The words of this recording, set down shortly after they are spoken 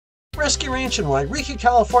Rescue Ranch in Wairika,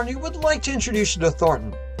 California would like to introduce you to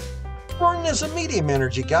Thornton. Thornton is a medium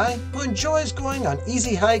energy guy who enjoys going on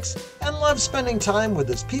easy hikes and loves spending time with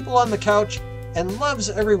his people on the couch and loves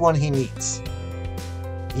everyone he meets.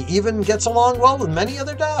 He even gets along well with many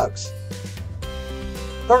other dogs.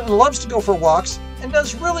 Thornton loves to go for walks and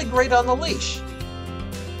does really great on the leash.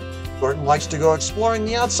 Thornton likes to go exploring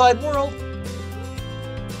the outside world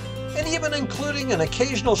and even including an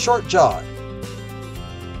occasional short jog.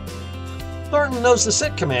 Thornton knows the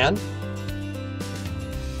sit command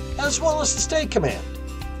as well as the stay command.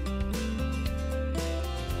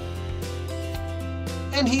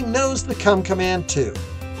 And he knows the come command too.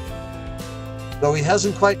 Though he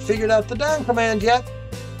hasn't quite figured out the down command yet,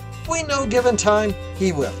 we know given time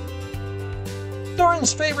he will.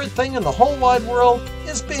 Thornton's favorite thing in the whole wide world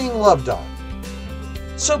is being loved on.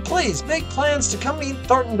 So please make plans to come meet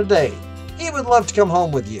Thornton today. He would love to come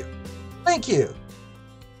home with you. Thank you.